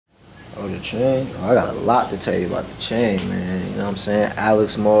Oh, the chain? Oh, I got a lot to tell you about the chain, man. You know what I'm saying?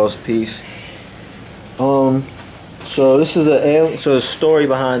 Alex Moss piece. So this is so the story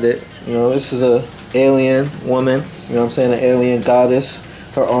behind it. You know, this is a alien woman. You know what I'm saying? An alien goddess.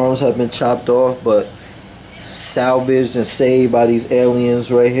 Her arms have been chopped off, but salvaged and saved by these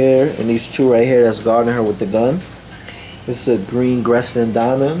aliens right here, and these two right here that's guarding her with the gun. This is a green Grestin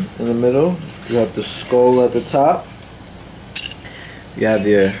diamond in the middle. You have the skull at the top. You have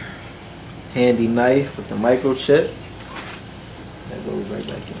your handy knife with the microchip. That goes right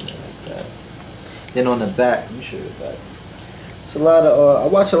back in there like that. Then on the back, let me show you the back. It's a lot of, I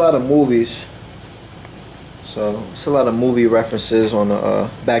watch a lot of movies. So it's a lot of movie references on the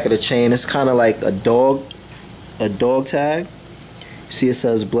back of the chain. It's kind of like a dog tag. See, it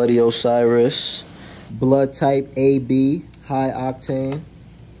says Bloody Osiris, blood type AB, high octane.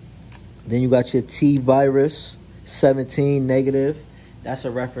 Then you got your T virus, 17 negative. That's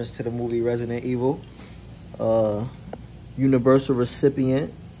a reference to the movie Resident Evil. Universal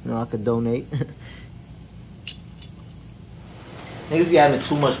recipient. You know, I could donate. Niggas be having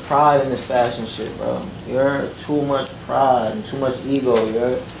too much pride in this fashion shit, bro. You heard? Too much pride and too much ego, you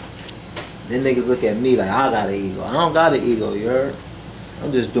heard? Then niggas look at me like, I got an ego. I don't got an ego, you heard?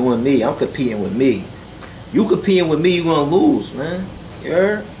 I'm just doing me. I'm competing with me. You competing with me, you gonna lose, man. You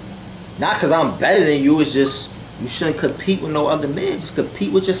heard? Not because I'm better than you, it's just, you shouldn't compete with no other man. Just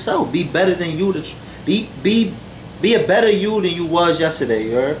compete with yourself. Be better than you. Be a better you than you was yesterday,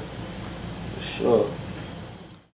 you heard? For sure.